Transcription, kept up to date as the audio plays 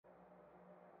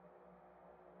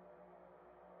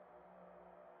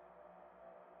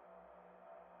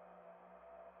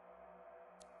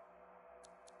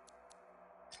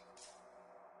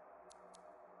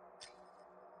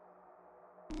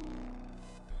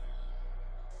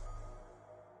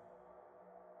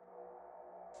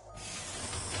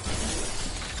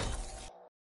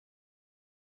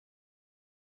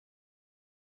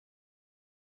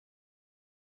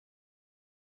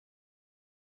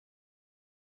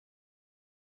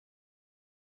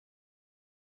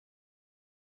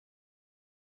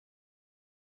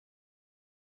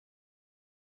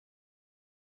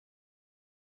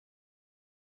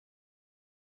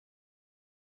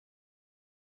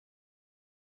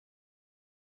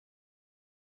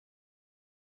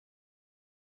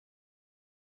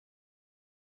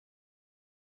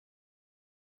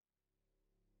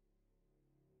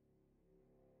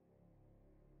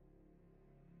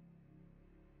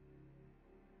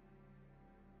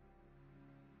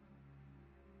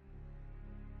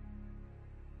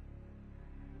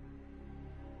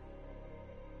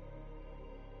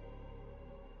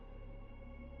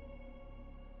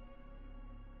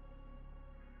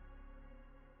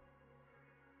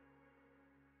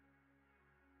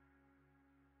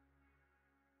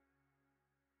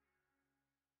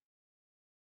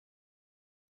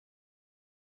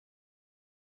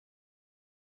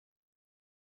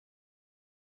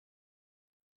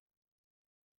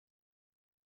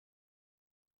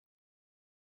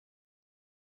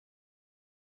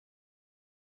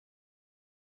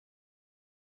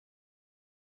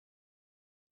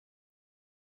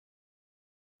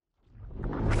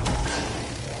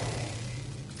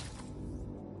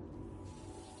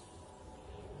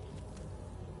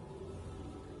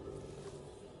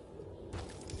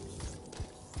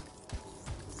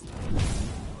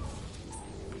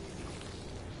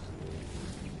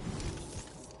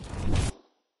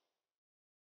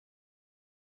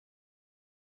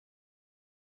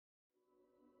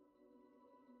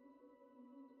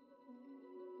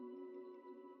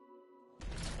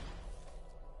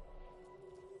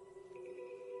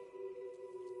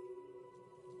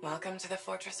Welcome to the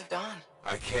Fortress of Dawn.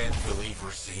 I can't believe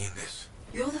we're seeing this.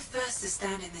 You're the first to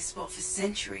stand in this spot for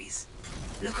centuries.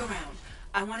 Look around.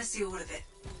 I want to see all of it.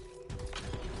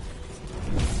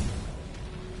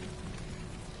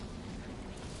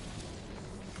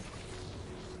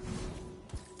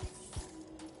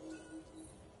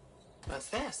 What's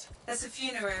this? That's a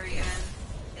funerary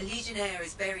urn. A Legionnaire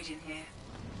is buried in here.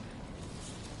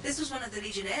 This was one of the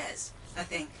Legionnaires, I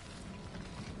think.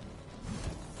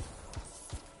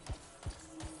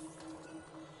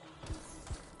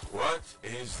 What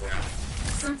is that?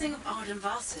 Something of Arden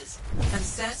Vasa's. I'm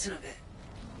certain of it.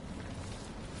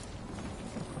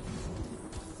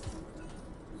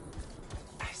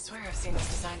 I swear I've seen this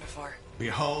design before.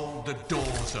 Behold the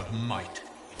doors of might.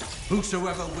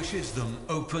 Whosoever wishes them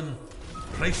open,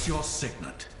 place your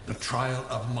signet. The trial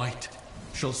of might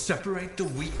shall separate the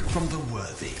weak from the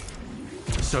worthy.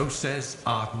 So says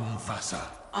Arden Vasa.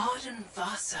 Arden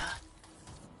Vasa?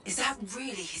 Is that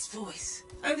really his voice?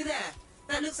 Over there.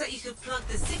 That looks like you could plug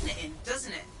the signet in,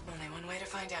 doesn't it? Only one way to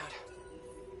find out.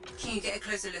 Can you get a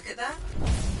closer look at that?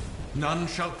 None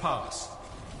shall pass,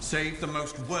 save the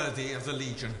most worthy of the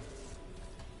Legion.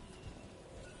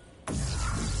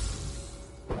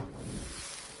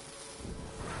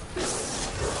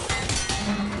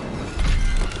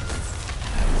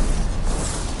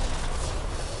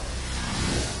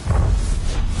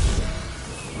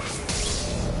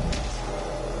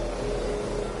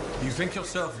 You think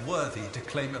yourself worthy to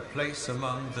claim a place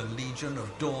among the Legion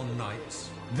of Dawn Knights?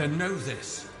 Then know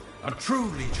this. A true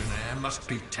Legionnaire must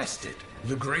be tested.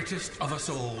 The greatest of us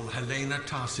all, Helena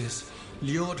Tarsis,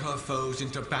 lured her foes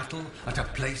into battle at a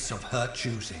place of her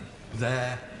choosing.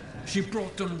 There, she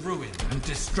brought them ruin and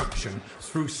destruction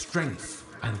through strength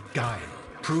and guile.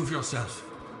 Prove yourself.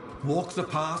 Walk the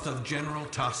path of General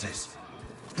Tarsis.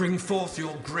 Bring forth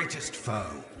your greatest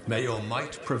foe. May your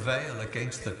might prevail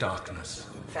against the darkness.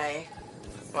 Faye,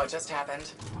 what just happened?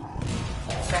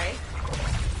 Faye?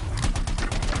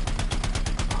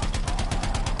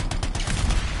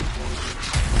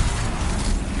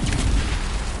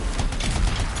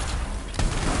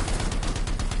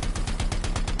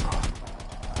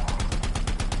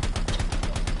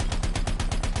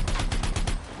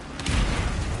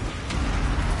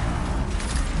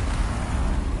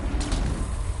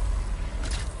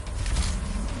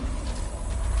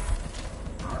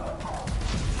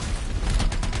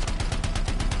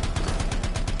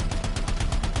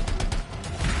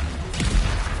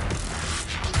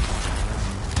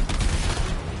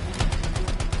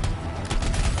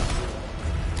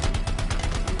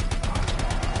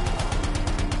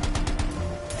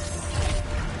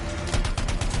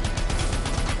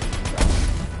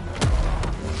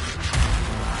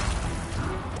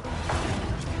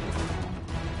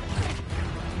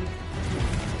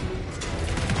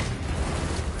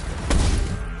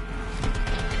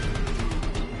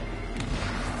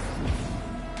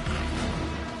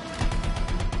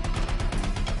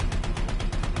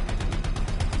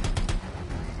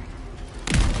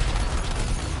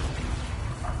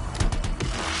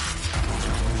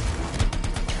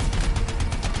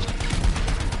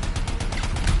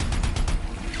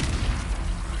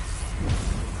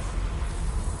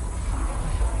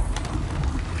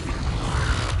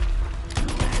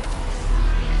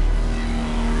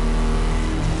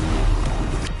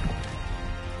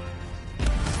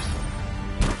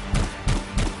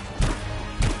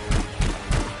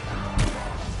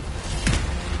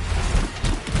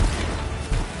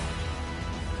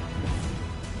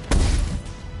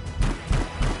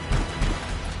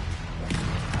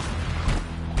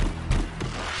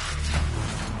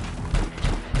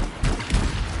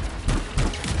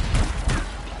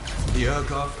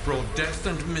 Urgoth brought death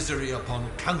and misery upon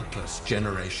countless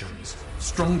generations.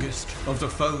 Strongest of the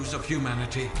foes of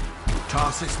humanity,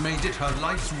 Tarsis made it her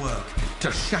life's work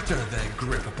to shatter their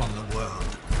grip upon the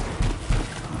world.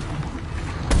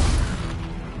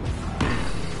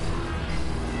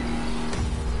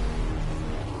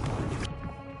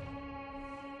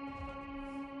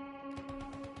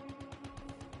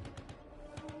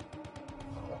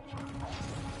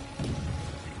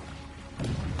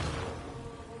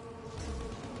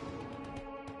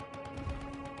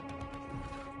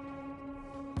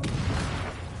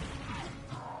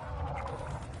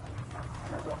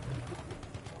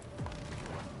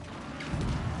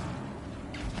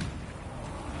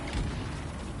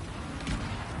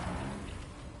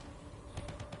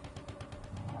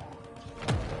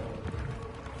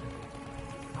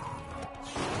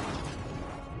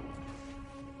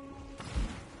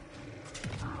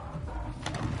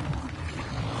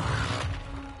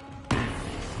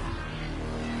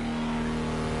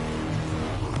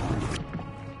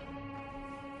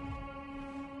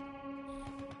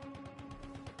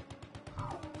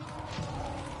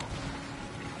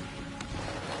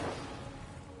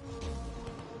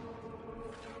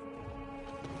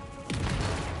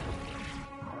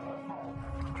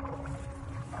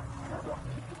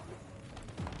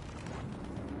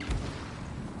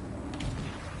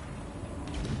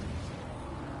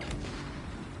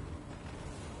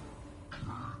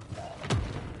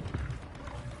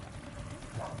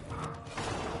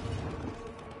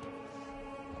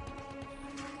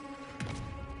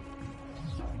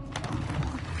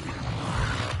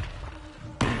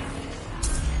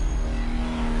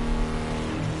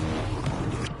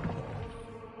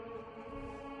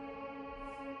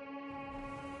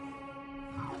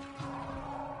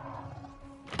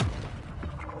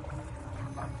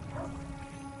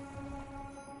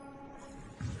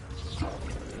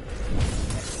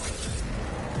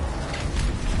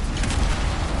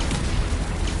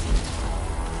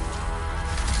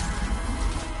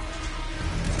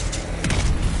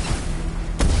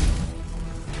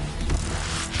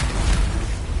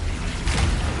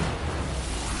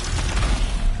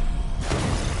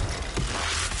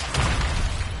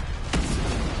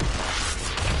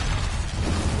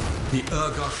 The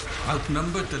Urgoth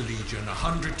outnumbered the Legion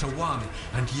 100 to 1,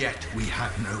 and yet we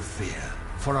had no fear.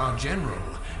 For our general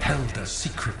held a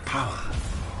secret power,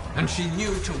 and she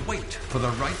knew to wait for the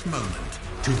right moment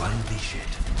to unleash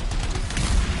it.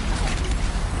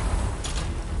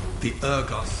 The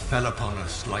Urgoth fell upon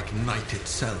us like night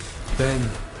itself. Then,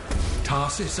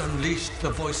 Tarsis unleashed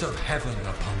the voice of heaven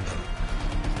upon them.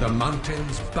 The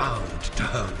mountains bowed to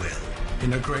her will.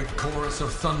 In a great chorus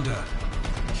of thunder,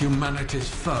 humanity's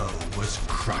foe was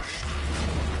crushed.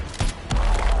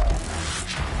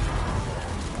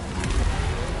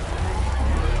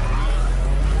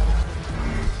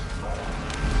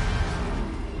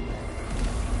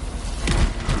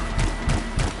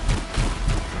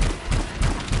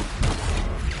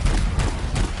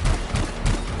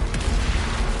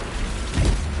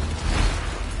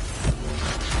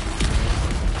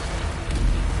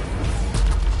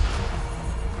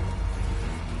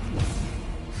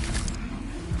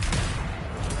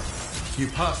 You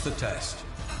passed the test.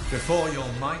 Before your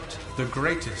might, the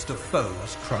greatest of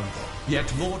foes crumble.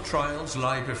 Yet more trials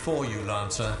lie before you,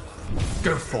 Lancer.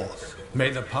 Go forth.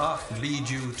 May the path lead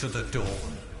you to the dawn.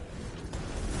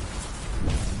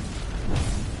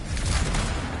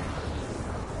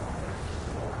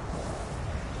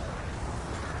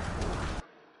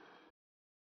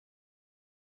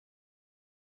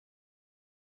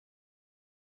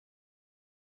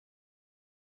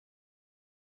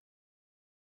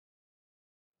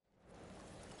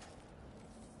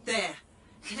 There.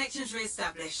 Connections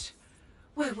re-established.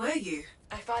 Where were you?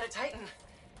 I fought a Titan,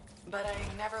 but I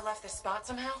never left this spot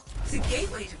somehow. It's a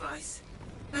gateway device.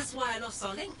 That's why I lost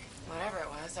our link. Whatever it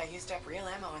was, I used up real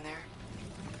ammo in there.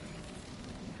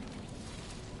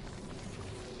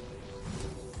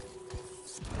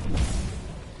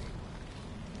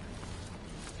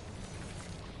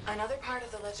 Another part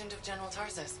of the legend of General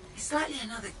Tarsis. It's likely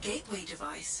another gateway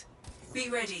device. Be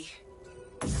ready.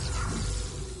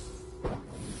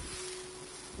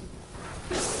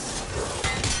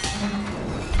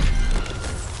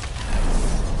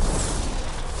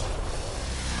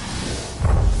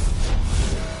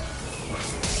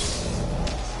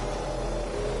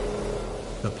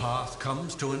 The path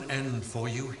comes to an end for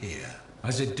you here,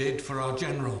 as it did for our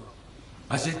general,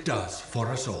 as it does for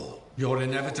us all. Your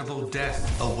inevitable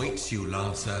death awaits you,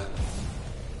 Lancer.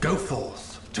 Go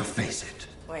forth to face it.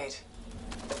 Wait,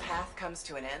 the path comes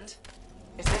to an end?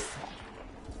 Is this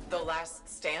the last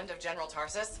stand of General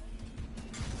Tarsis?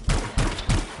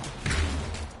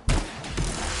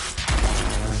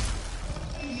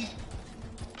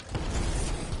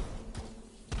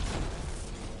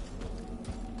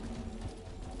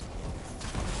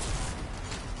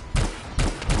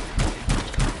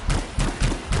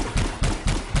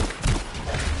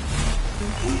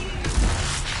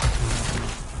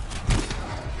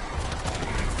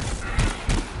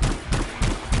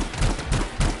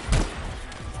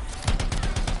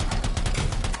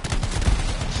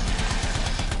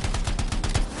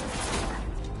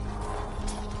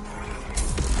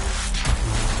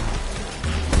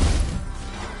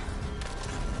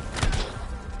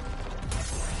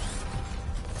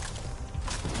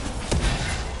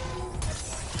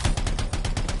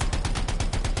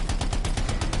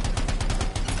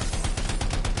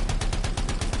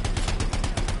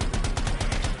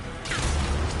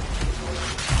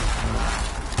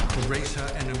 Race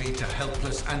her enemy to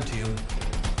helpless Anthem,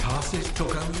 Tarsis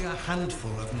took only a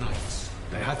handful of knights.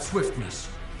 They had swiftness,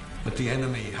 but the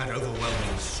enemy had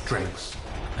overwhelming strength.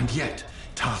 And yet,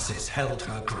 Tarsis held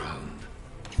her ground.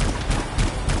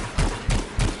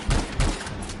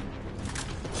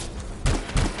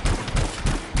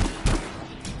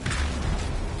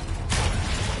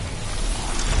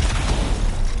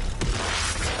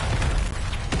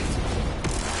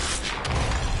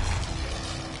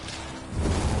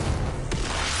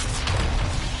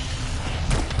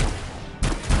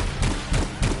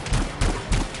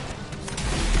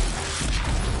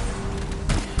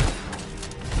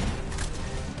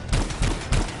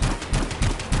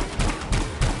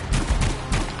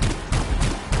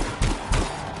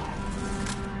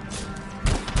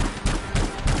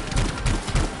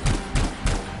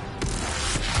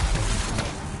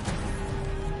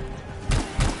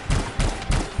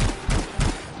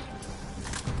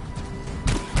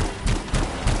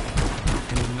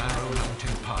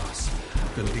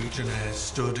 The Legionnaires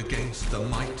stood against the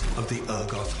might of the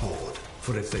Urgoth horde.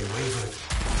 For if they wavered,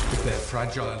 if their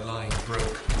fragile line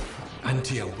broke,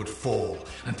 Anthem would fall,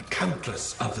 and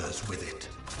countless others with it.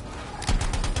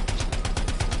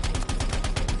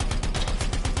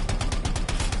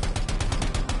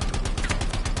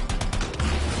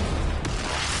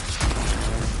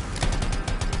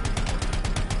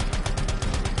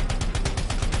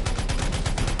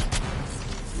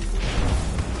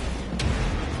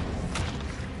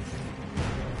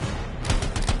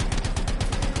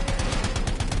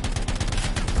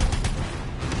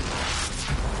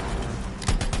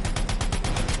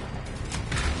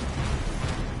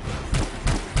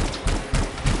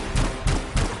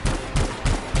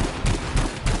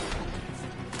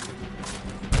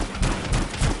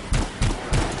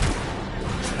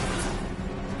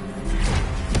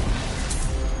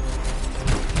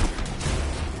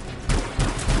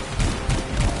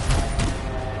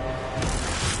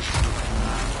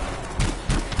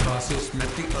 Tarsis met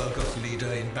the Urgoth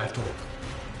leader in battle,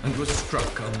 and was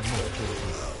struck a mortal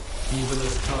blow. Even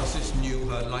as Tarsis knew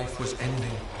her life was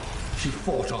ending, she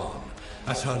fought on.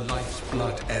 As her life's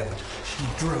blood ebbed, she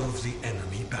drove the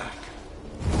enemy back.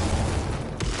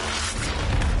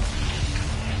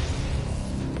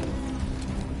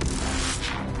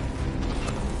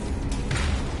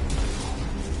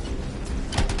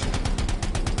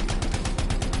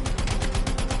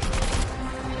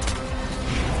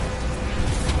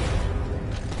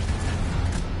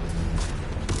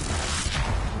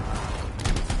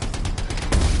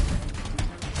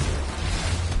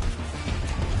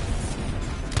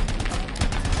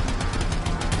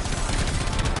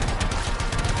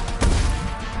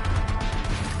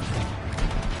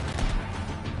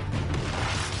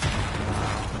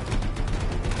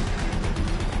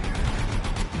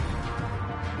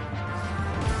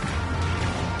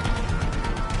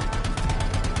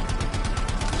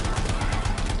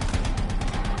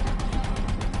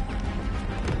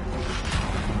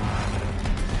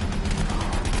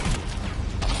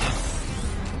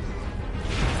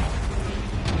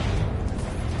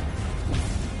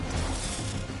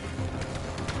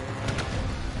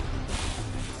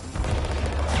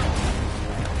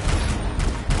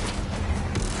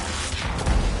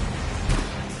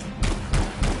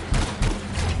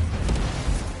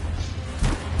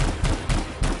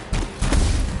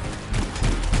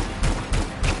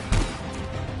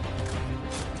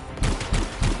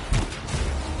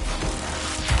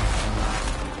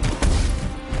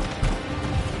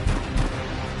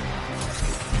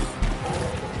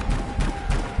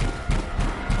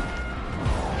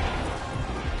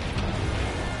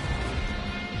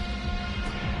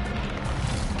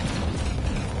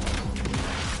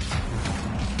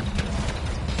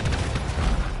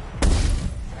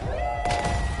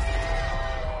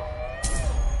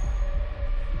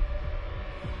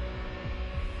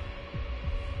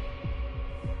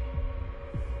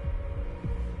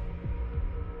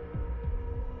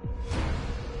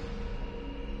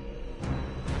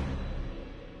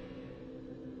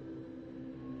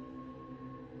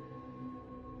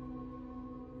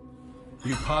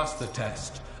 You passed the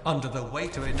test. Under the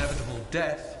weight of inevitable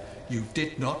death, you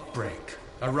did not break.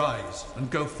 Arise and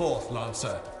go forth,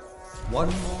 Lancer. One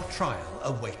more trial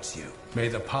awaits you. May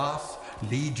the path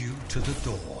lead you to the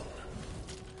dawn.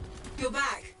 You're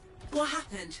back. What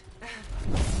happened?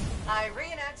 I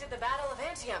reenacted the Battle of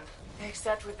Anthem,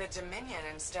 except with the Dominion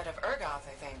instead of Urgoth,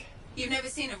 I think. You've never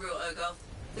seen a real Urgoth.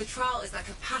 The trial is like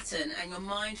a pattern, and your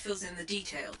mind fills in the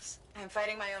details. I'm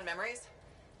fighting my own memories,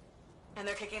 and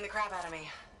they're kicking the crap out of me.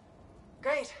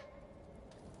 Great.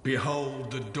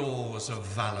 Behold the doors of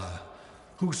valor.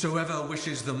 Whosoever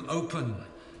wishes them open,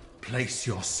 place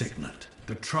your signet.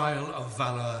 The trial of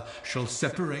valor shall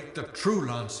separate the true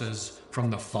Lancers from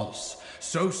the false.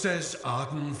 So says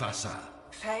Arden Vassa.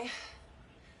 Faye,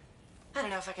 I don't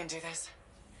know if I can do this.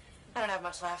 I don't have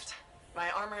much left. My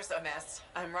armor's a mess.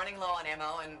 I'm running low on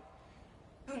ammo, and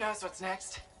who knows what's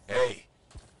next? Hey,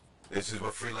 this is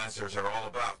what freelancers are all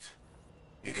about.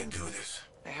 You can do this.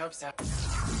 I hope so.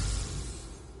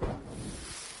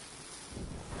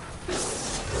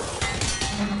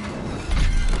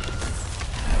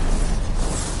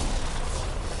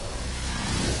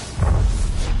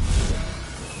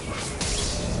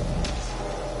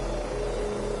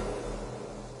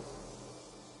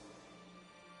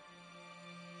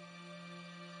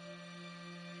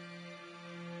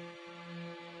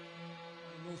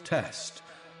 Test.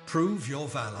 Prove your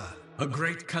valor. A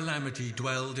great calamity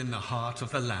dwelled in the heart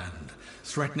of the land,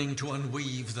 threatening to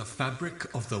unweave the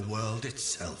fabric of the world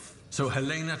itself. So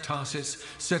Helena Tarsis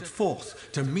set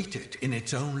forth to meet it in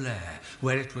its own lair,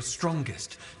 where it was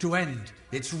strongest, to end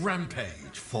its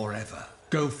rampage forever.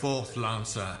 Go forth,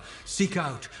 Lancer. Seek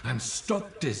out and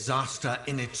stop disaster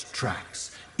in its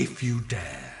tracks, if you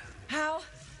dare. How?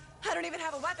 I don't even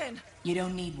have a weapon. You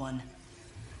don't need one.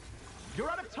 You're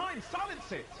out of time!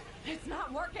 Silence it! It's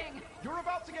not working. You're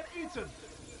about to get eaten!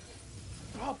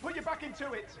 I'll put you back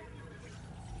into it!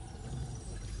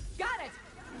 Got it!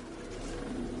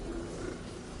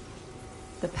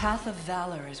 The path of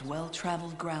valor is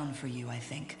well-traveled ground for you, I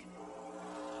think.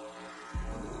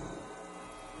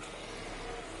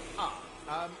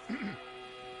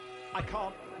 I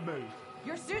can't move.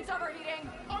 Your suit's overheating.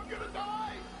 I'm gonna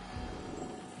die!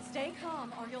 Stay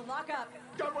calm or you'll lock up.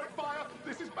 Don't wait fire!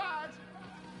 This is bad!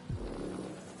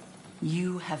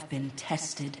 You have been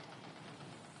tested.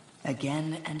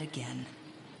 Again and again.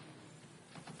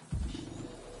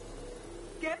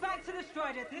 Get back to the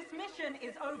Strider. This mission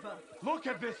is over. Look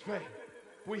at this thing!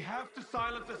 We have to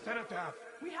silence the Cenotaph.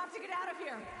 We have to get out of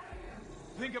here.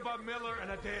 Think about Miller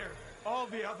and Adair. All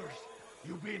the others.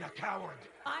 You being a coward.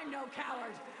 I'm no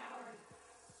coward.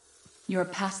 You're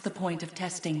past the point of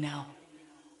testing now.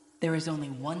 There is only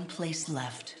one place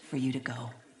left for you to go.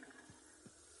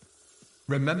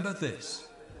 Remember this.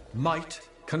 Might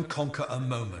can conquer a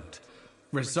moment.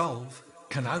 Resolve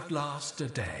can outlast a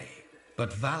day.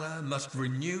 But valor must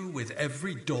renew with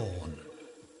every dawn.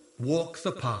 Walk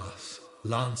the path,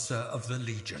 Lancer of the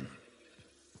Legion.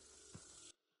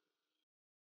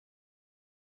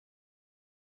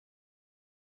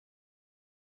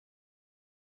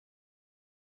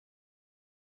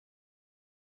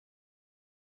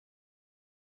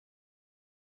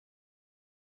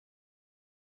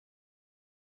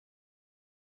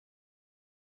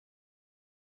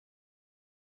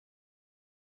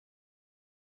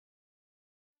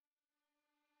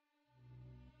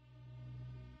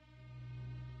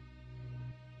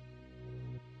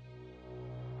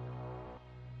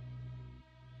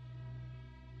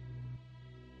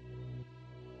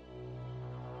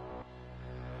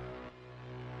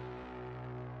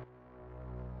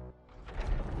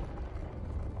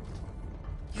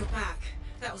 You're back.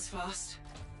 That was fast.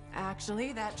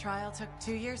 Actually, that trial took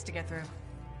 2 years to get through.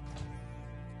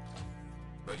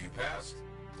 But you passed.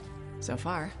 So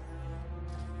far.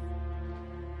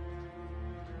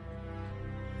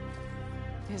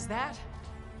 Is that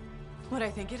what I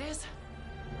think it is?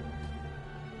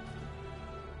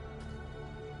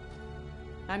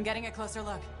 I'm getting a closer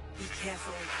look. Be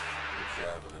careful. The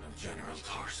javelin of General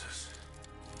Tarsus.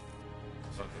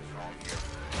 Something's wrong here.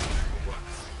 What?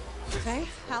 Faye?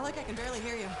 Alec, I can barely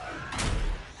hear you.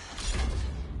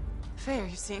 Faye, are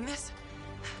you seeing this?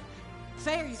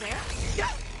 Faye, are you there?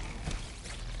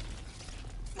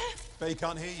 Faye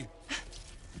can't hear you.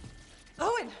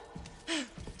 Owen!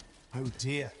 Oh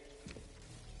dear.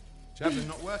 Javelin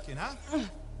not working, huh?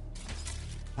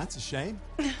 That's a shame.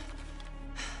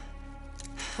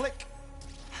 Click.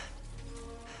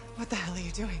 What the hell are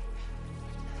you doing?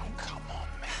 Oh, come on,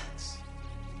 mates.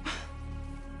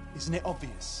 Isn't it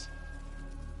obvious?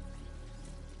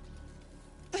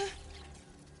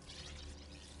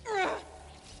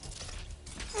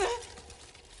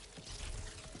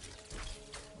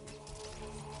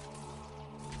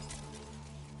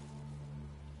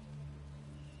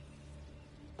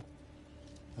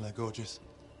 Hello, gorgeous.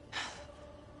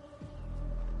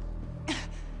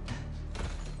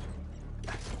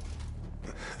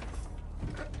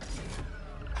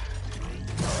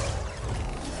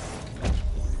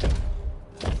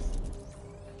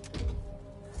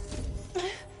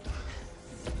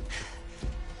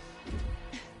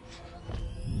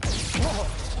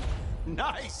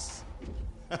 Nice!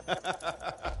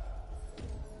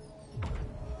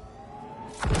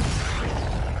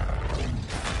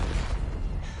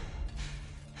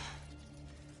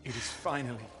 It is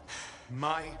finally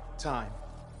my time.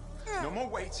 No more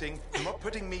waiting, no more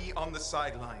putting me on the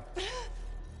sideline.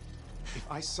 If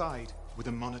I side with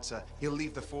a monitor, he'll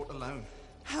leave the fort alone.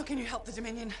 How can you help the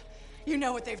Dominion? You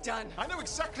know what they've done. I know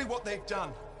exactly what they've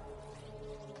done.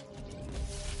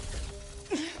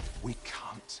 We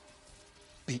can't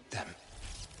beat them.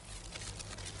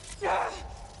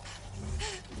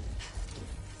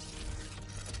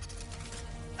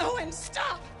 Owen,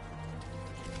 stop!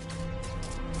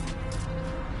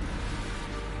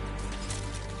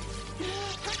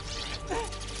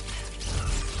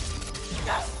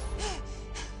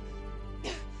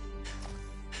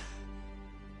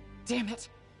 Damn it.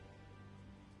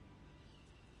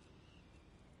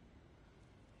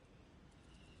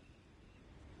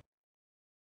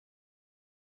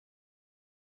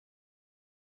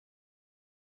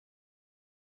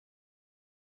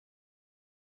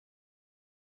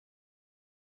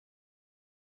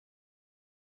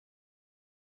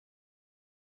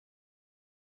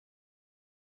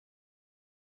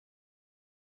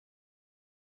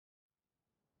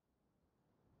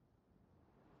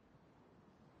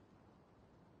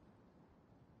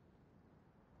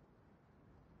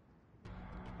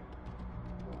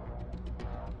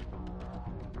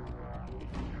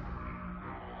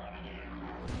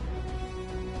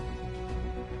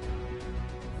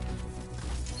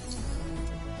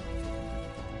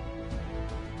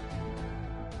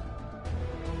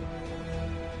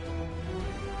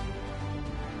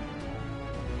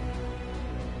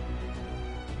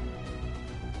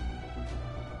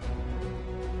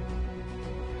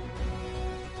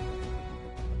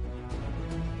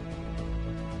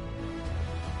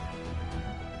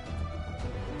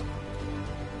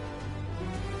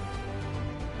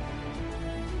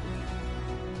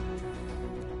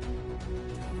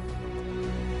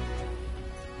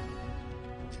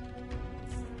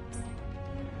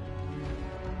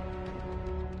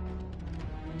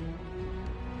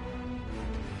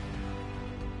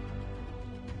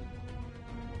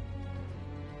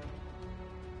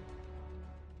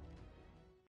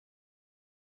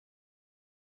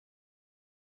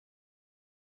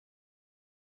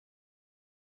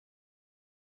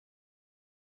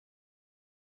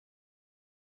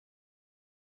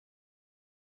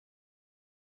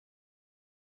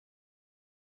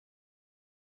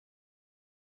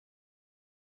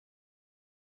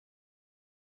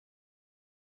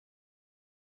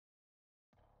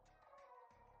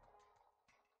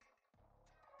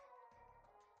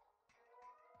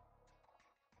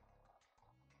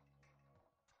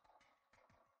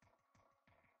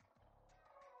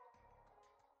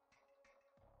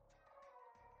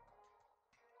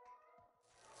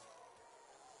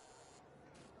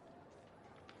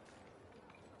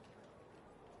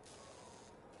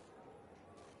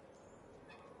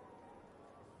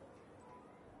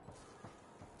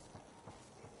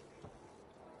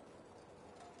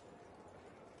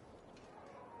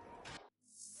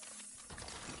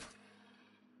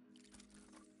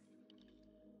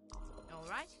 All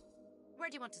right. Where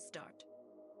do you want to start?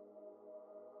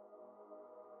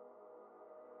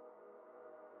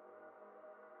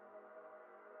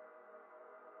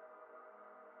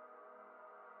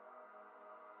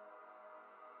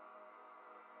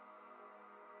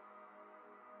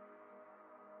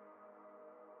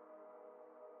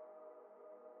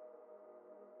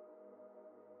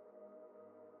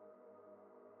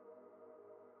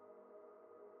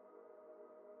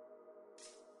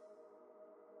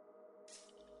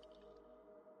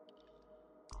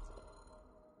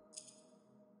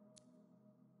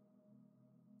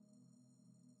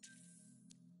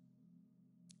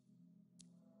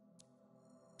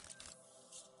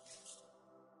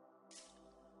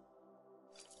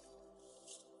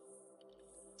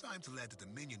 Time to let the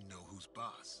Dominion know who's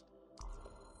boss.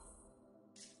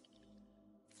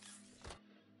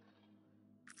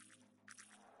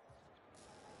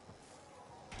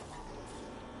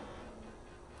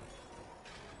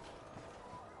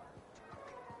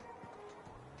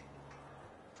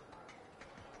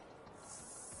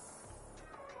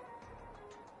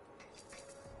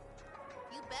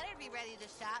 You better be ready to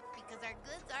shop because our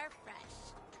goods are fresh.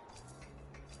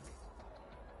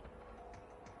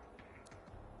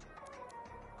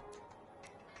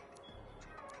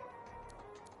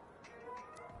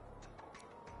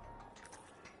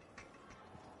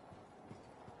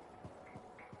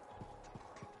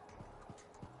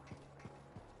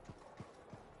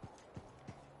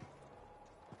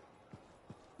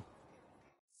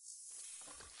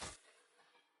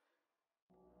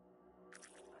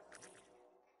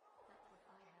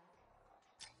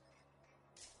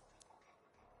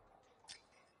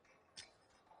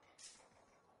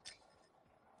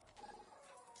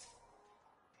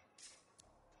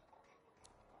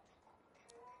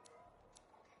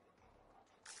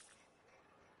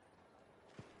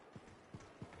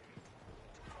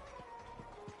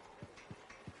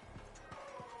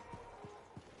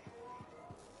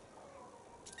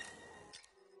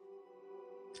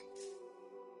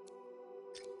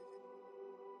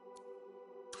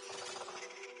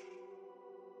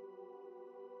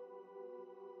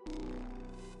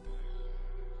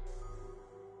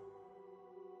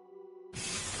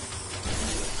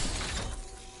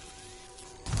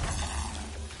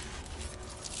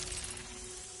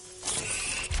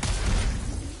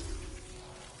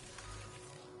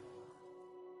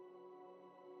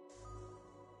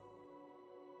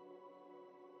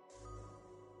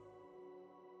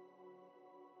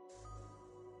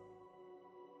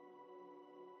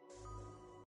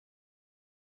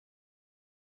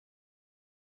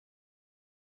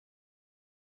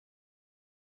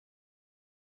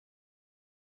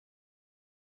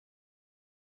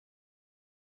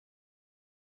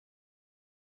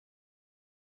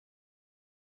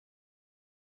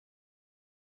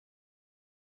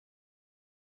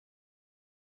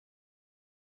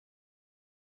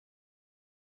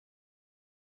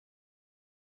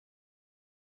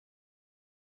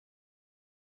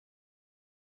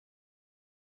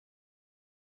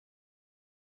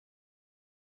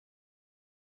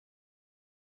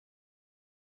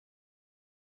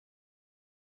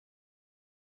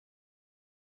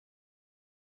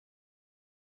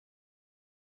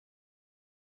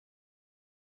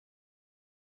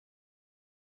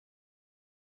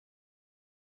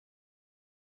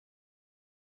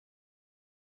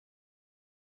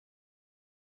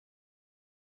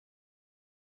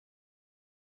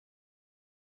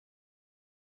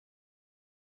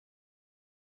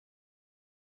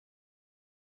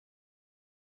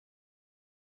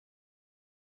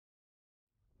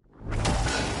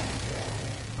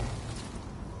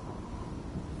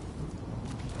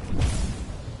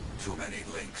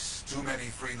 links. Too many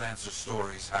freelancer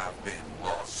stories have been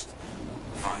lost.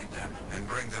 Find them and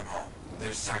bring them home.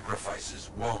 Their sacrifices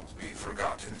won't be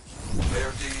forgotten.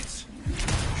 Their deeds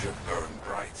should burn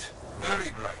bright.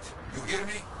 Very bright. You hear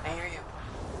me? I hear you.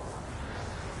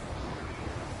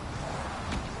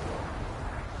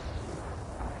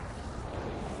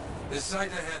 This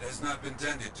site ahead has not been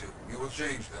tended to. You will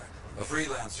change that. A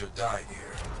freelancer died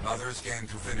here. Others came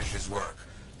to finish his work.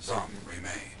 Some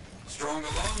remain. Strong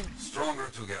alone, stronger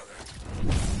together.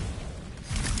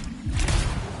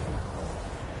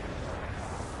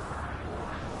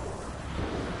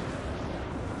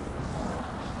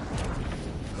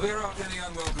 Clear out any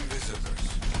unwelcome visitors.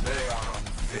 They are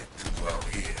unfit to dwell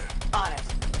here. On it.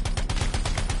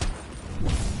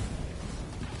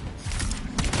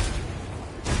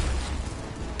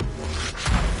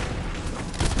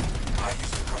 I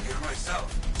used to come here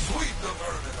myself. Sweep the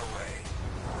vermin away.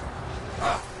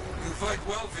 Ah, you fight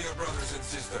well for your brothers and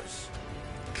sisters.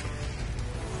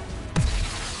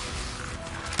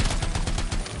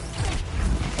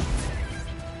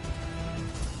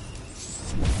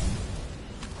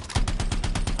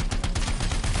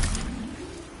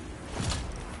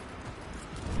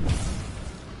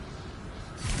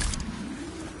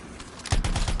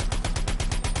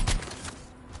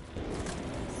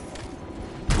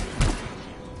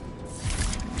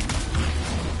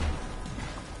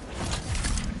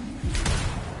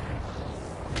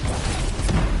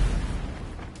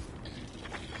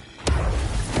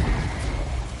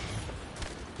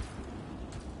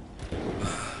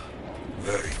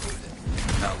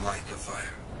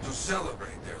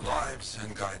 Celebrate their lives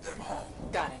and guide them home.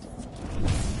 Got it.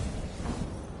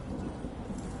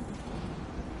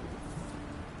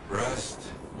 Rest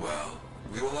well.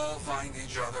 We will all find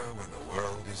each other when the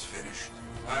world is finished.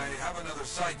 I have another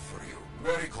site for you.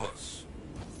 Very close.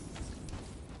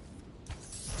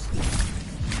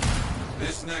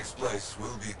 This next place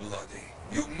will be bloody.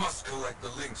 You must collect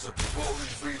the links of the fallen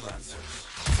freelancers.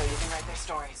 So you can write their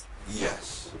stories?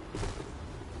 Yes.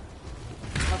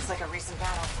 Looks like a recent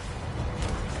battle.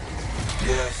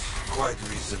 Yes, quite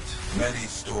recent. Many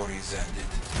stories ended.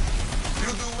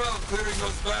 You do well clearing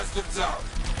those bastards out.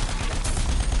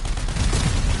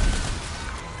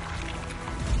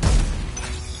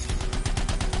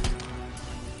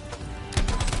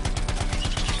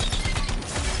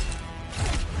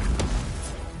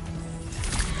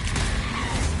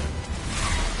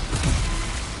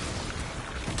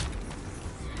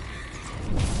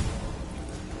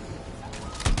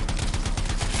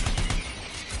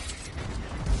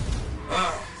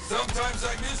 Sometimes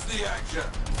I miss the action.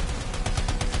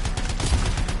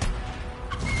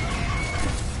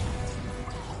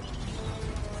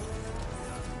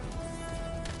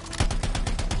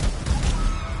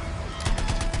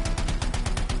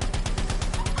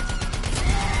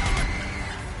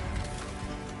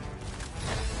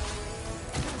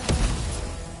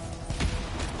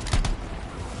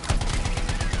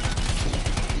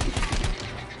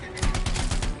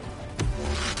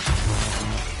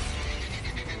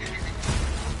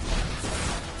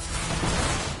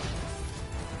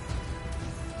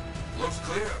 Looks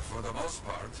clear for the most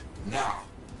part. Now,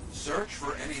 search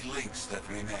for any links that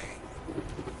remain.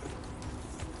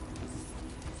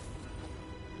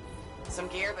 Some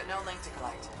gear, but no link to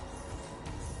collect.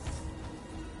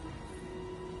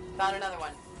 Found another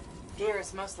one. Gear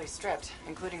is mostly stripped,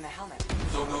 including the helmet.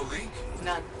 So no link?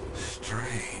 None.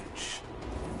 Strange.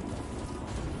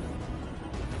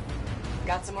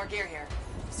 Got some more gear here.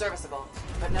 Serviceable,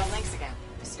 but no links again.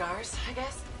 Scars, I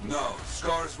guess? No,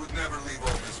 scars would never leave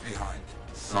all this behind.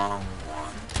 Someone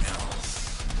else.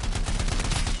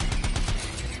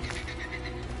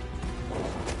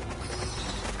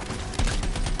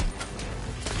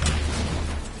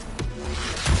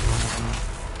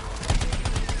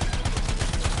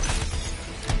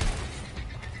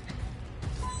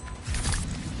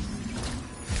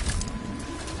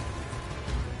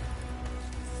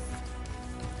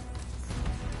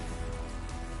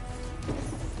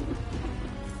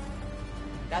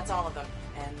 That's all of them.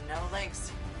 And no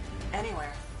links.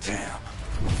 Anywhere. Damn.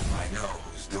 I know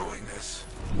who's doing this.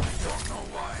 I don't know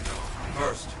why, though.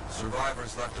 First,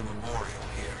 survivors left a memorial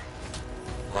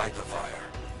here. Light the fire.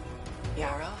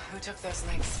 Yarrow, who took those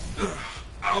links?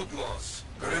 Outlaws.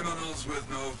 Criminals with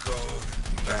no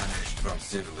code. Banished from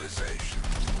civilization.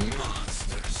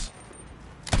 Monsters.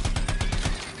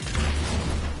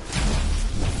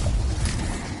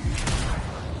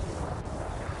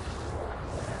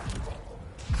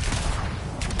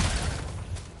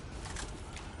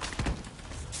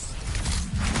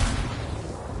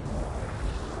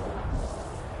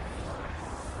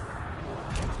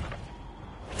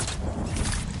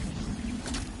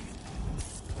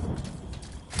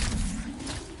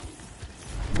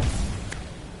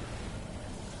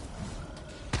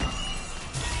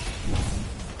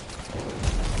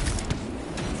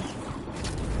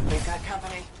 that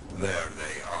company. There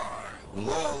they are.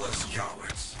 Lawless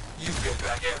cowards. You get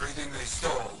back everything they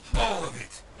stole. All of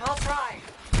it. I'll try.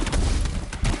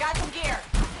 Got some gear.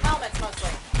 Helmets,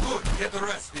 mostly. Good. Get the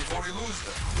rest before we lose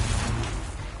them.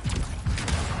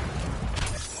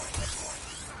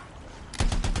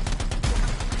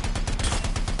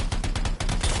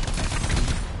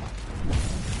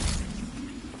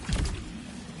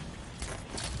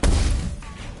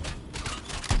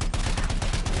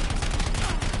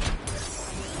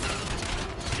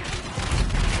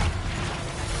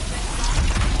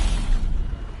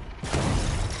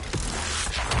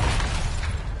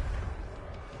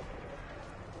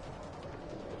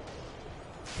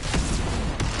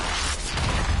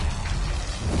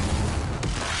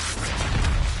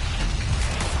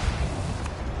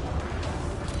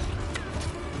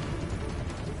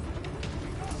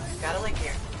 Got a link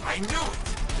here. I knew it!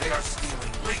 They are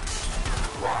stealing links.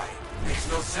 Why? Makes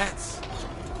no sense.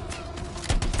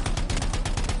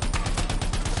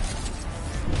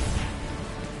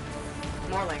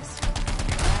 More links.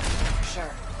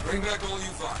 Sure. Bring back all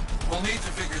you find. We'll need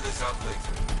to figure this out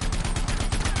later.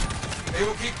 They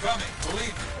will keep coming,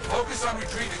 believe me. Focus on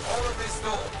retrieving all that they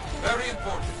stole. Very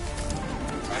important.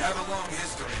 I have a long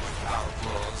history with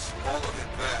outlaws. All of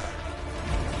it bad.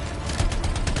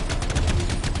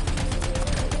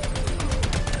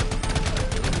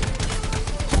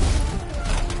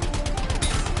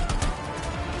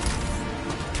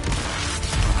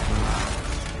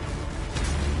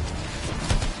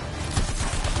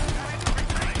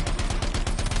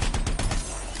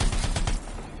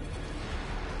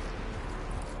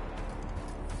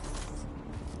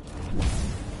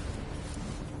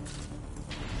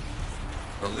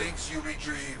 The links you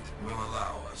retrieved will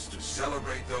allow us to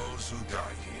celebrate those who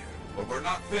died here. But we're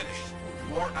not finished.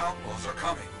 More outlaws are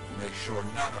coming. Make sure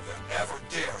none of them ever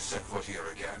dare set foot here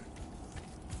again.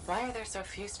 Why are there so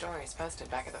few stories posted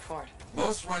back at the fort?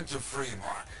 Most went to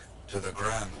Freemark, to the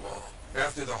Grand Wall.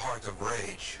 After the Heart of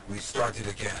Rage, we started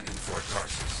again in Fort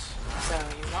Tarsus. So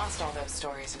you lost all those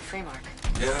stories in Freemark.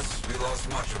 Yes, we lost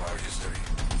much of our history.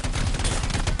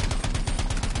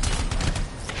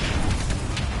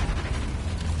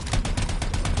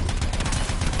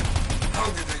 How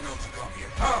did they know to come here?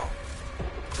 How?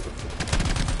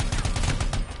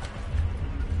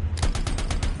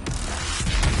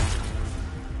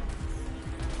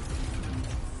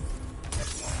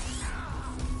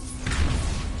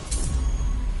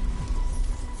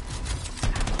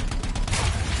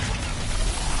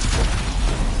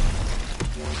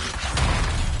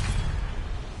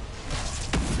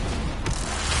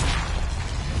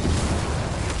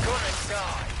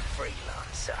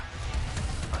 Freelancer.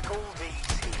 Like all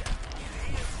these here,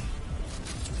 you hear?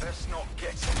 Let's not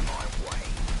get in my way.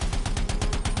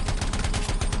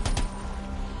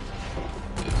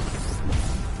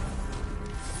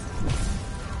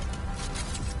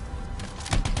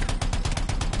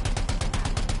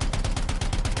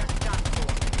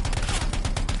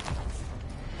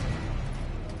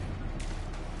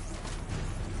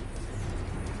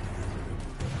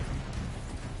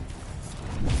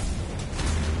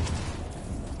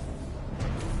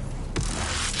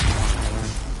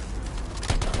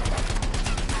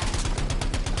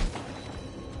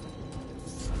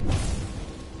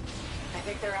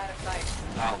 They're out of sight.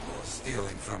 Outlaws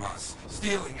stealing from us.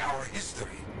 Stealing our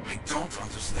history. I don't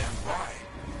understand why.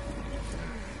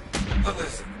 But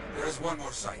listen, there's one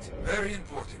more site. Very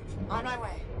important. On my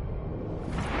way.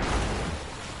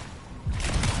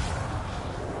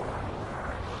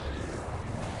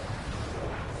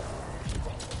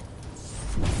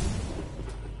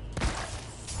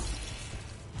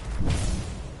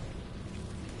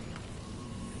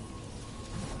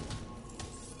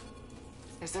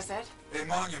 Is this it? A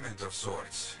monument of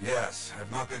sorts. Yes,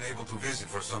 I've not been able to visit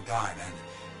for some time, and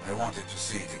I wanted to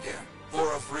see it again. For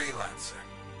a freelancer.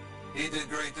 He did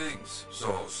great things.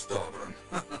 So stubborn.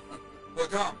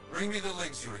 But come, bring me the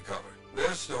links you recovered.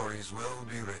 Their stories will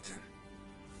be written.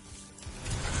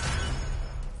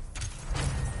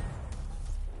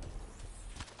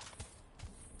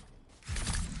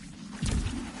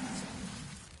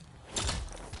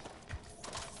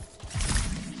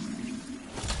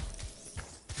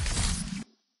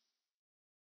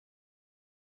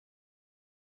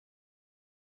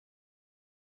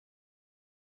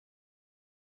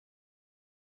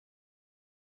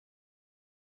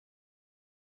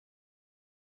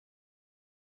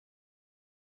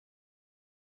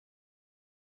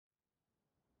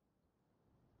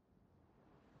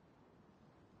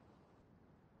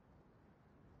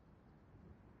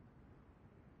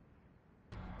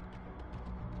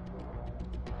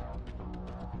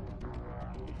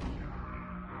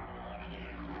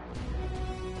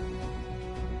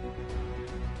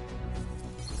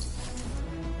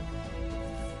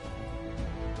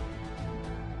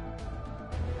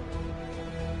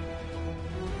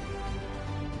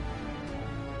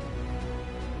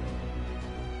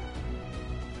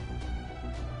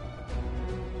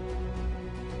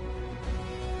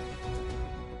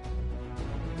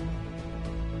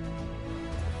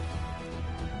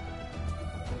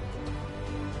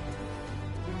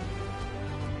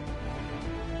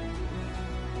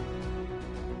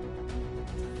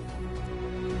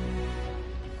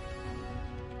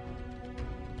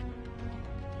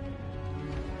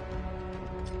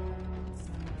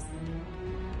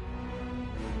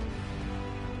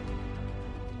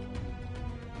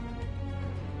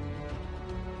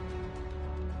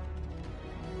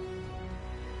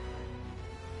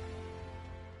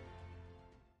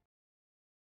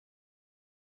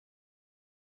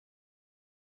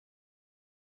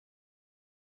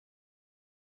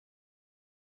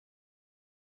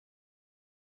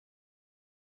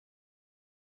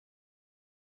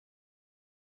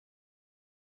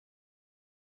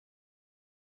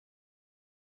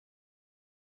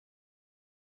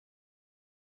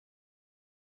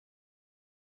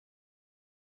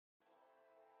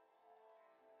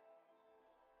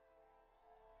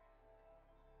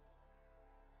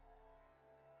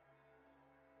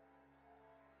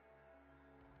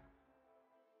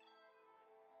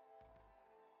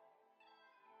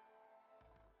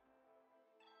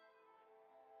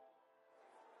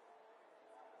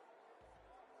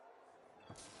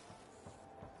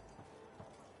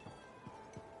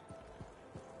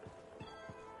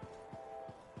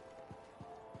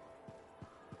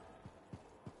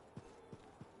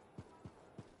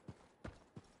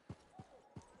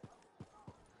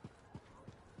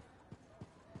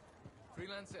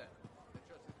 freelancer. I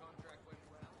trust the contract went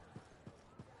well.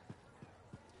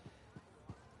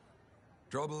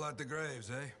 Trouble at the graves,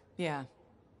 eh? Yeah.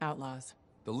 Outlaws.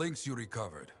 The links you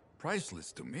recovered.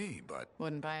 Priceless to me, but...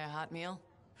 Wouldn't buy a hot meal?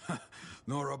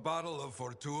 Nor a bottle of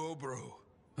Fortuo brew.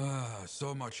 Ah,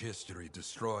 so much history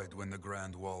destroyed when the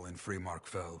Grand Wall in Freemark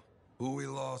fell. Who we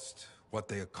lost, what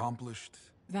they accomplished.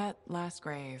 That last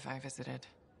grave I visited.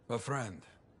 A friend.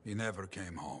 He never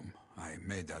came home. I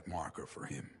made that marker for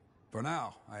him. For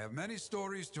now, I have many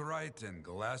stories to write and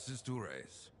glasses to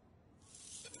raise.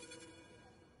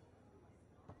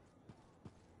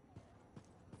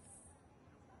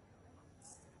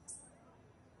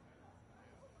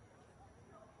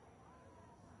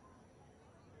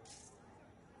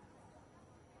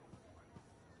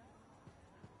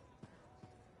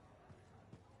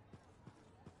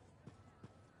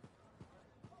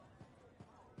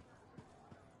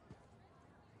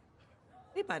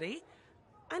 Hey, buddy.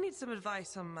 I need some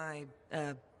advice on my,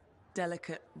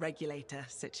 delicate regulator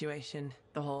situation.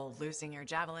 The whole losing your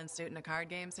javelin suit in a card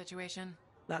game situation?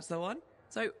 That's the one.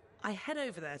 So, I head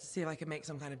over there to see if I can make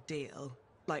some kind of deal.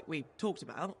 Like we talked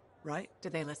about, right?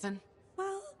 Did they listen?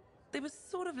 Well, they were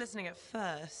sort of listening at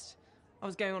first. I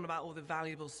was going on about all the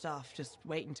valuable stuff just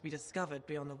waiting to be discovered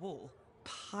beyond the wall.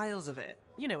 Piles of it.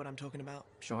 You know what I'm talking about.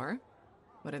 Sure.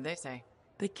 What did they say?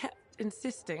 They kept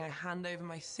insisting I hand over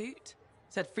my suit.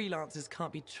 Said freelancers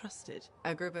can't be trusted.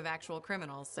 A group of actual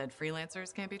criminals said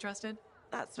freelancers can't be trusted?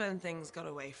 That's when things got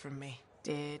away from me.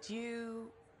 Did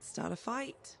you... start a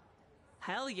fight?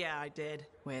 Hell yeah, I did.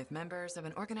 With members of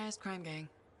an organized crime gang?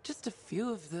 Just a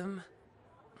few of them.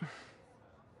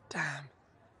 Damn.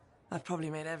 I've probably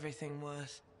made everything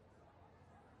worse.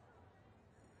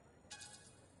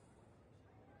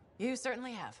 You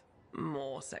certainly have.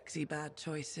 More sexy bad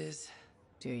choices.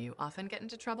 Do you often get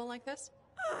into trouble like this?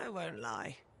 I won't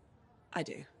lie. I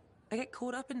do. I get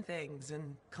caught up in things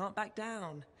and can't back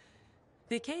down.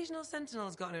 The occasional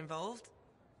Sentinel's gotten involved.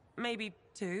 Maybe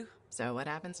two. So what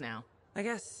happens now? I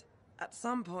guess at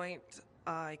some point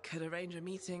I could arrange a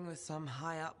meeting with some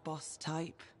high-up boss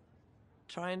type.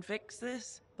 Try and fix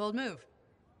this. Bold move.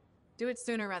 Do it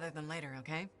sooner rather than later,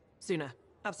 okay? Sooner.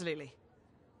 Absolutely.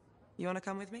 You want to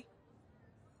come with me?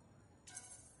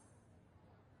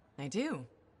 I do.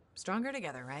 Stronger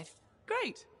together, right?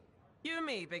 Great. You and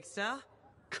me, big star.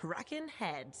 Cracking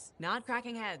heads. Not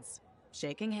cracking heads.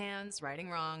 Shaking hands, righting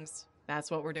wrongs.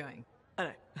 That's what we're doing. Oh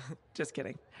no, just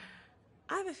kidding.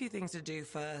 I have a few things to do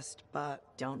first, but...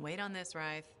 Don't wait on this,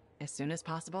 Rife. As soon as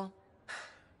possible.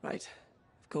 Right.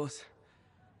 Of course.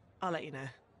 I'll let you know.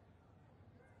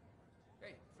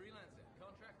 Hey, freelancer.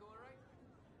 Contract all right?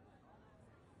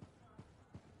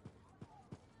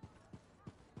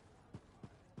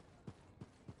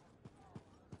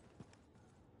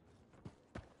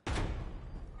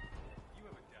 You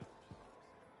have a doubt.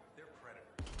 They're predators.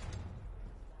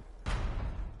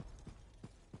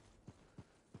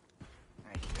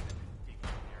 I should have been digging in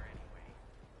there anyway.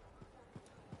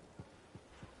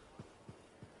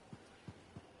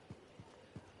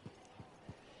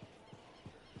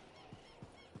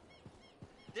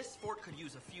 This fort could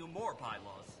use a few more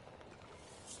bylaws.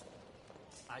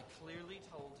 I clearly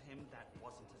told him that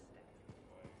wasn't a step.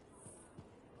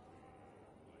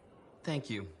 Thank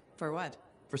you. For what?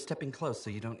 For stepping close so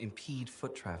you don't impede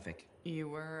foot traffic. You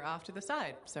were off to the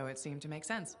side, so it seemed to make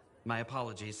sense. My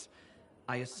apologies.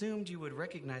 I assumed you would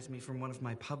recognize me from one of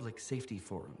my public safety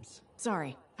forums.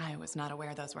 Sorry, I was not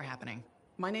aware those were happening.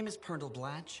 My name is Perndle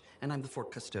Blatch, and I'm the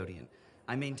fort custodian.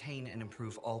 I maintain and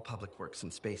improve all public works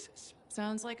and spaces.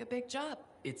 Sounds like a big job.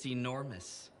 It's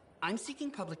enormous. I'm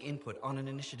seeking public input on an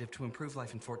initiative to improve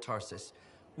life in Fort Tarsis.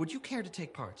 Would you care to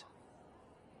take part?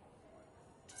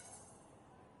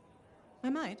 I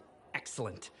might.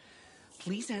 Excellent.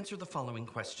 Please answer the following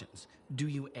questions. Do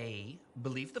you A,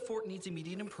 believe the fort needs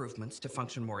immediate improvements to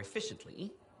function more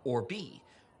efficiently? Or B,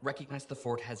 recognize the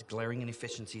fort has glaring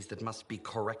inefficiencies that must be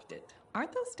corrected?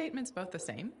 Aren't those statements both the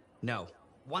same? No.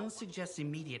 One suggests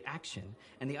immediate action,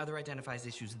 and the other identifies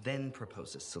issues, then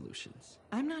proposes solutions.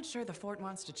 I'm not sure the fort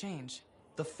wants to change.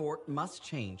 The fort must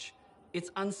change. It's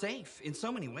unsafe in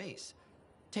so many ways.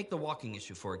 Take the walking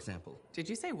issue, for example. Did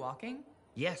you say walking?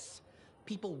 Yes.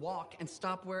 People walk and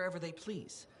stop wherever they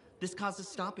please. This causes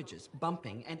stoppages,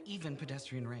 bumping, and even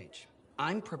pedestrian rage.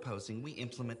 I'm proposing we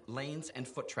implement lanes and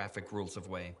foot traffic rules of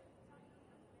way.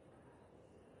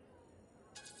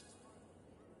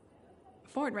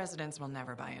 Fort residents will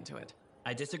never buy into it.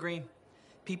 I disagree.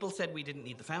 People said we didn't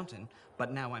need the fountain,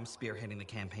 but now I'm spearheading the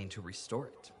campaign to restore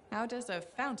it. How does a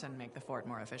fountain make the fort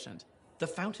more efficient? The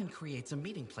fountain creates a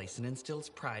meeting place and instills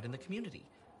pride in the community.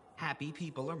 Happy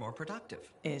people are more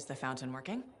productive. Is the fountain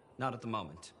working? Not at the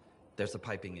moment. There's a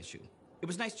piping issue. It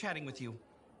was nice chatting with you.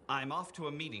 I'm off to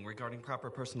a meeting regarding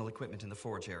proper personal equipment in the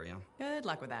forge area. Good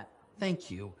luck with that. Thank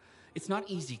you. It's not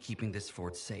easy keeping this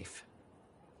forge safe.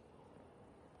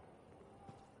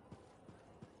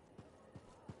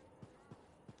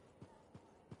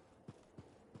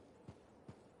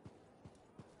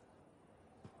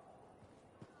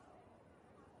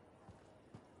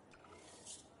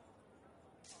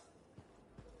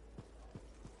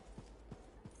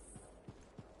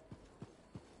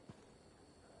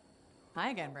 Hi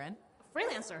again, Bryn.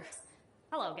 Freelancer.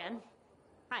 Hello again.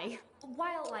 Hi.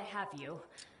 While I have you,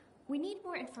 we need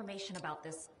more information about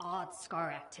this odd scar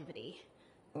activity.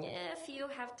 If you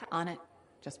have time. On it.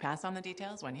 Just pass on the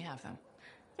details when you have them.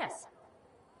 Yes.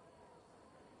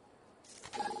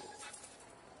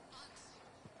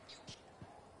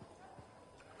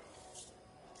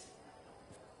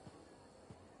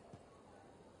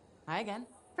 Hi again.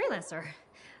 Freelancer.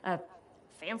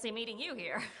 Fancy meeting you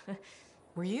here.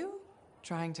 Were you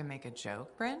trying to make a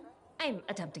joke, Bryn? I'm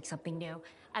attempting something new.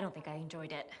 I don't think I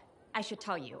enjoyed it. I should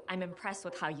tell you, I'm impressed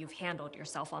with how you've handled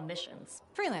yourself on missions.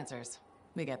 Freelancers.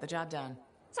 We get the job done.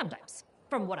 Sometimes,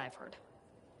 from what I've heard.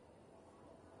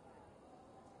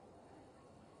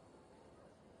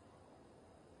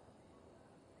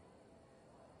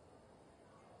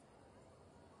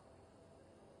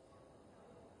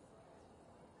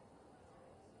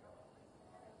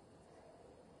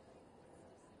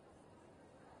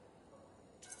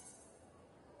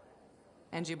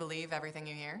 And you believe everything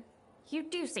you hear? You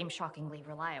do seem shockingly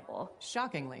reliable.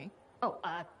 Shockingly? Oh,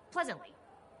 pleasantly.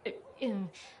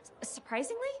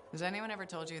 Surprisingly? Has anyone ever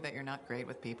told you that you're not great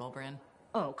with people, Bryn?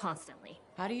 Oh, constantly.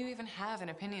 How do you even have an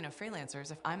opinion of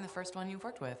freelancers if I'm the first one you've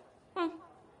worked with? From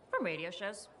radio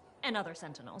shows and other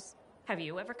Sentinels. Have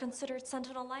you ever considered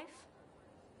Sentinel life?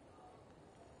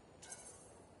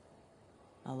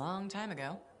 A long time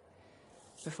ago.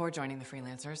 Before joining the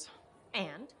freelancers.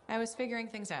 And? I was figuring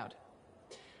things out.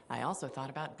 I also thought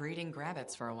about breeding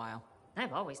grabbits for a while.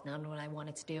 I've always known what I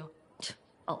wanted to do.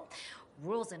 Oh,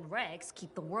 rules and regs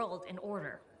keep the world in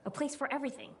order. A place for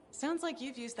everything. Sounds like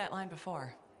you've used that line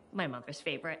before. My mother's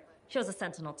favorite. She was a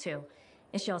Sentinel too,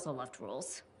 and she also loved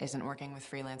rules. Isn't working with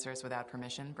freelancers without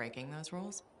permission breaking those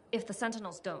rules? If the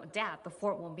Sentinels don't adapt, the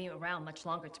fort won't be around much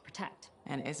longer to protect.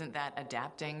 And isn't that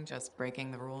adapting just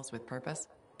breaking the rules with purpose?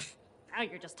 Now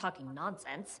you're just talking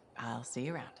nonsense. I'll see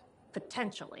you around.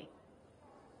 Potentially.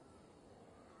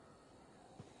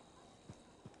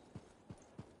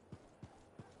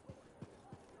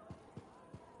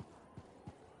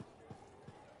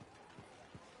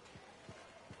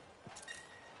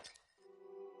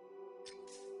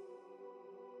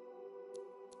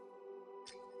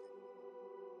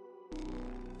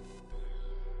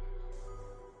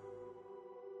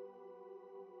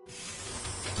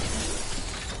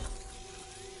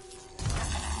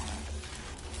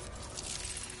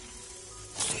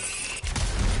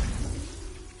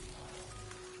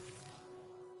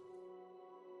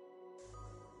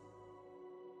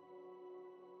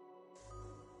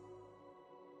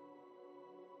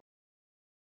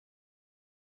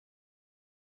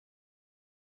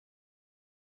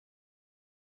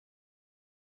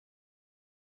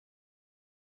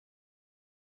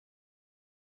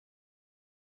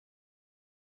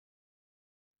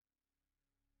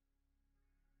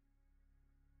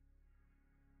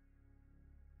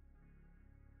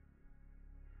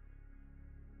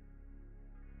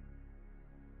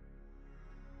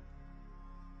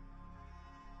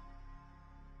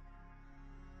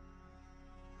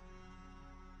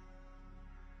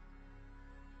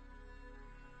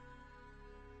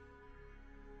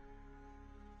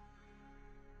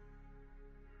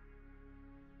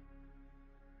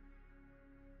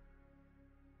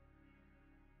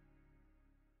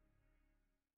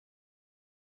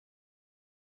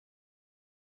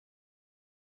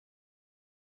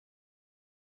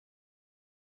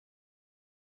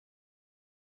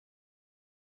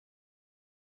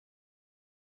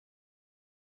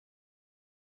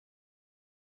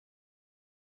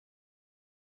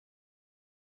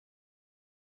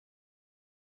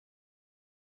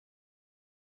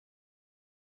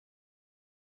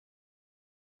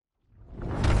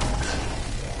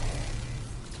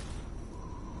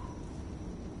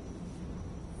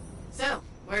 So,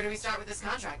 where do we start with this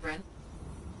contract, Bryn?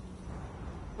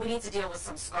 We need to deal with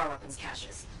some Scar weapons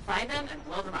caches. Find them and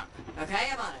blow them up. Okay,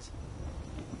 I'm on it.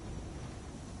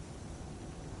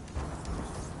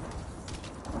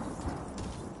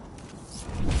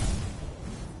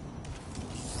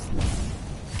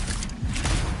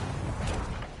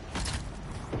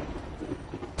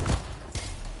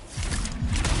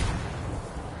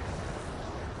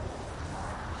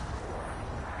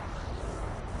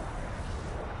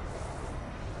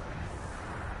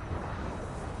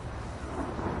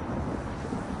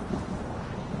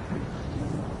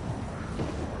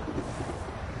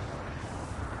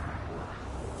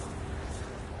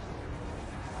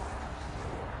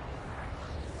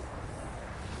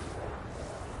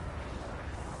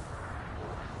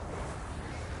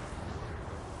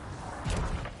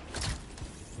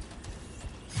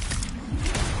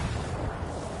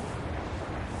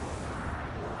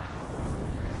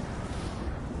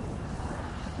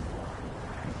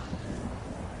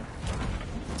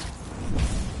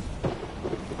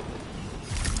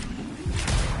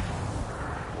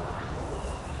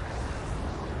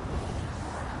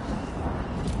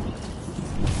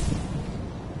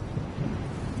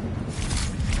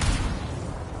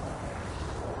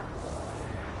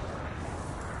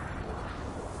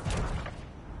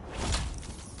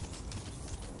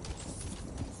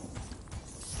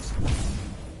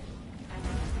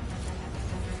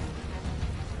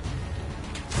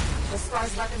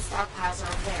 Scar's weapon stockpiles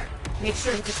are up there. Make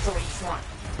sure to destroy each one.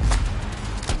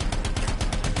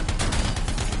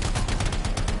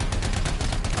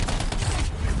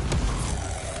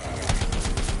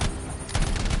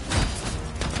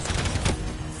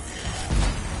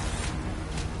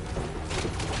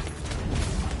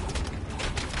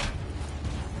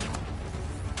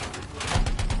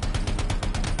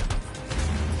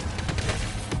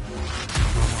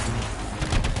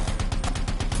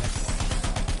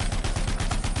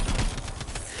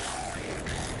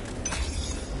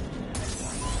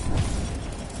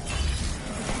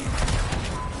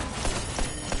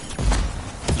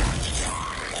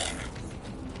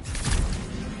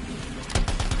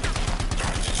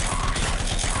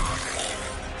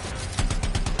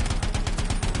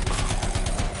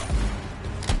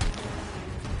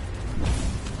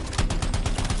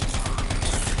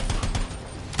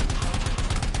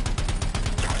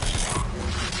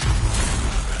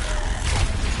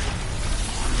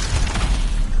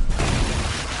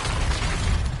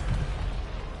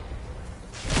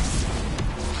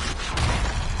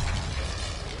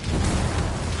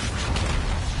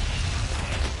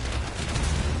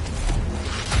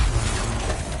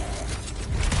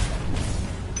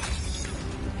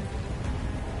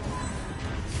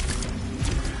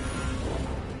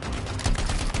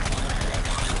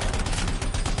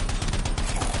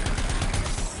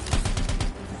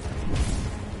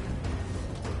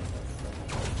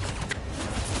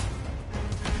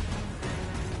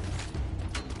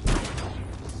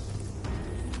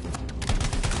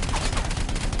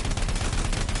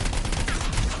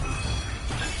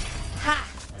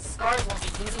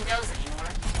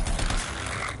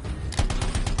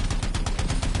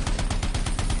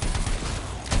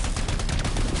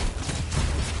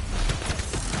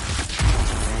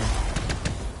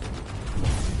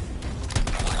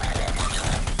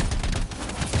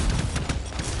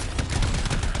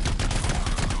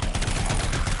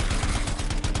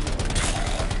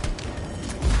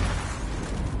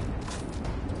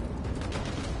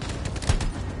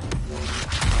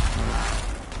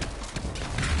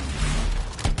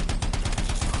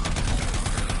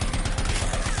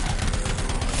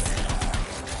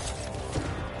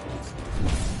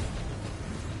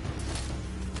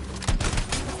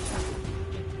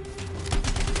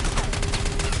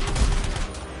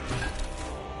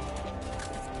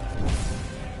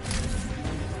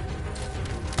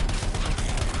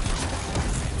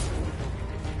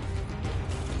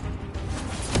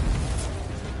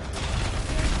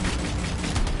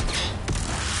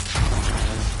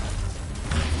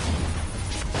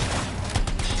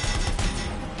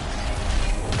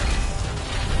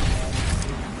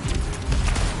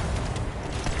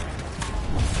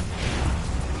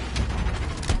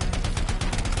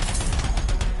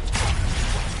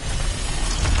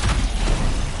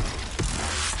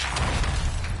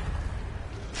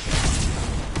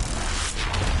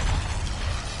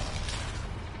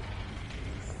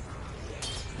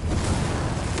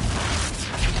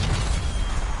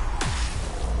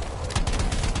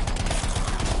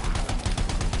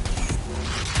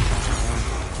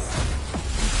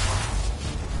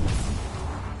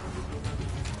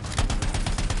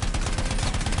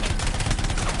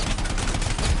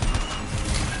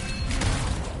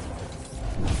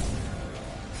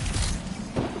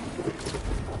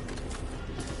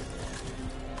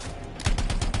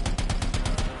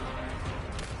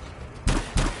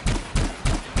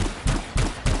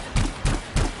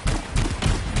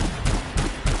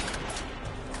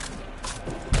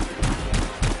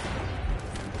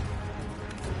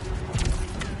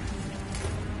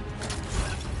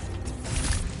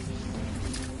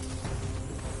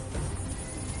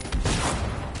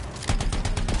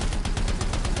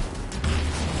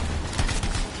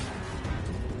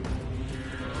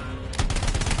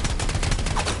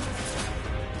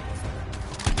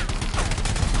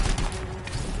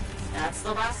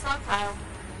 The last stockpile.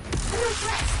 I'm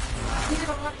impressed. We did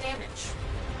a lot of damage.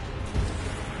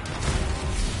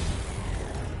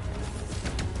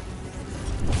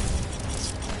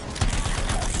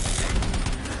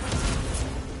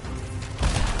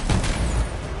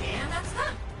 And that's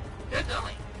done. Good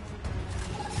going.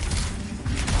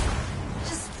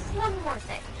 Just one more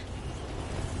thing.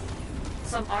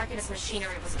 Some Arcanist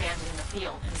machinery was abandoned in the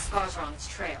field, and Scars are on its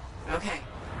trail. Okay.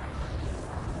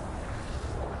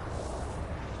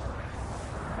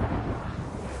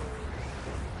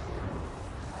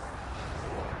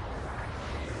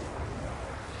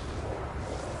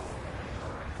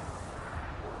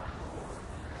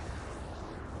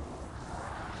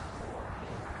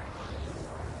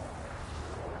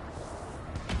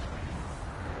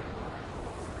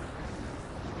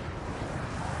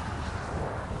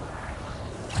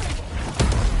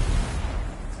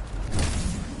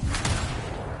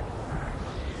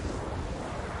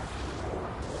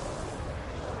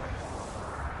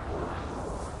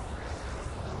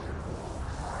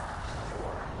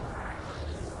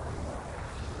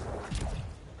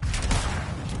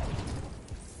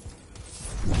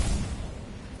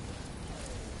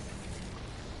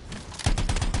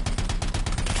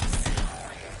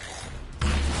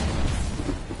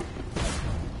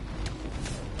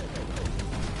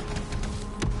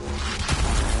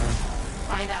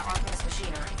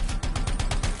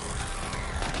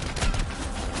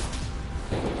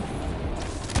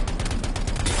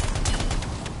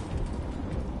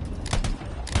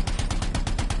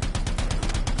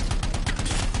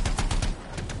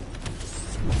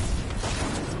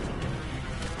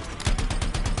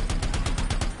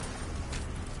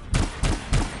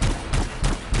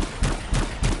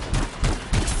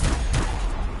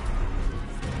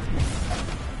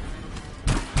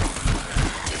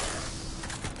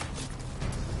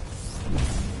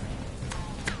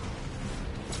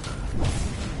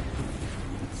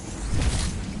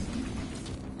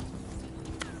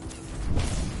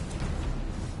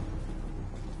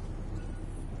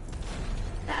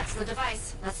 the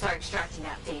device. Let's start extracting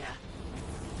that data.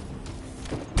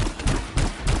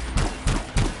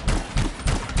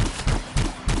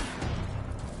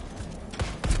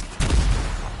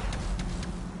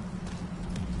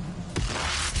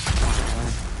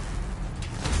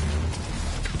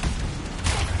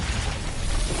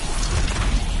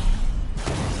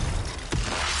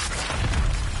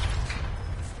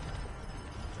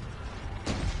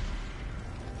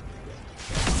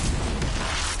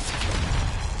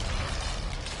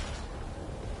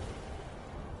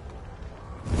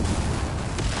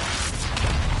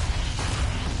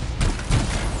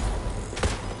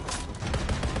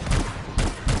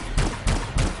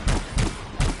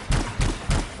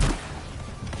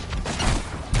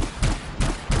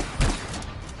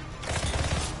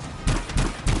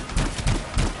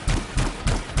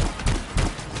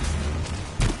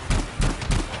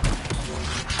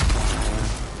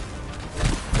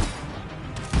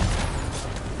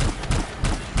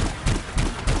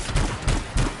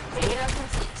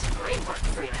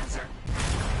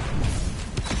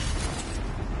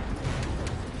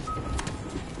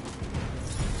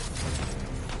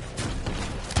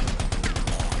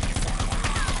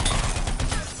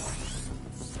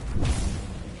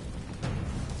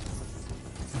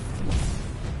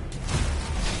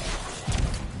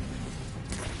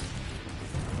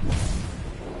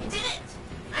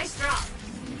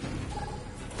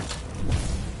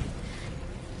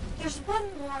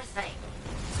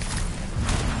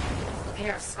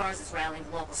 Scars is rallying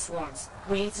the local swarms.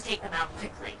 We need to take them out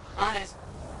quickly. On it.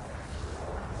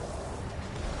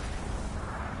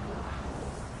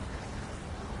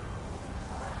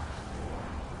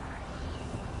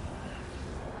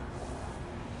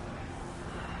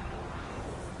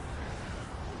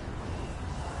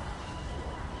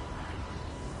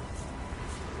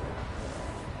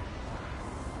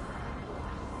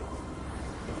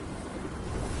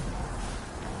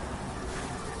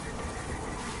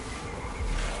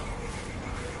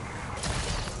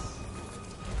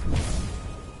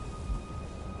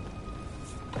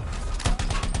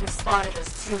 Spotted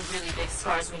those two really big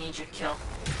scars we need you to kill.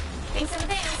 Thanks in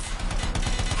advance.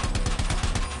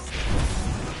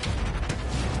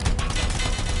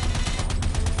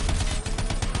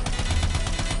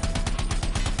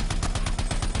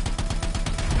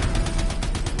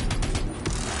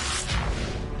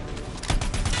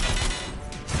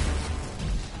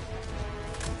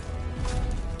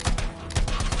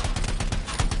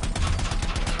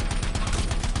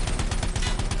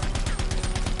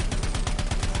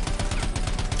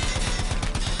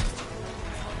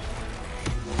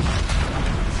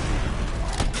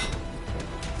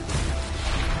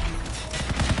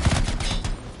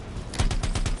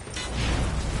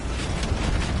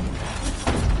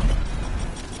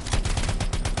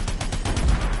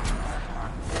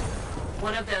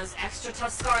 One of those extra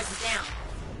tough scars is down.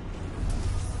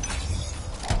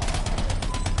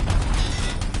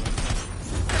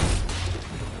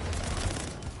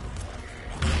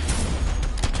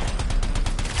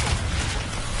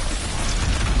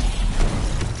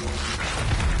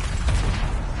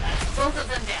 Both of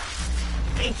them down.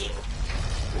 Thank you.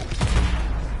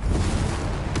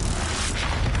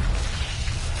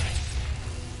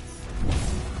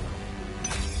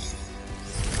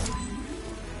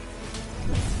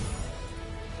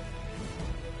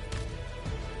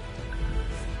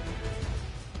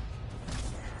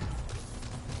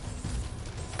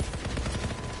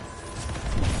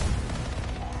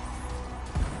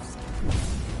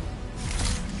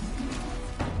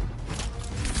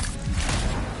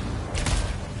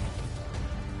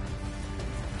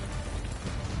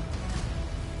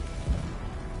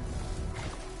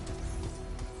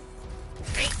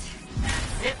 Great.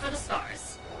 That's it for the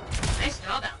scars. Nice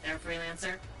job out there,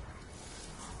 freelancer.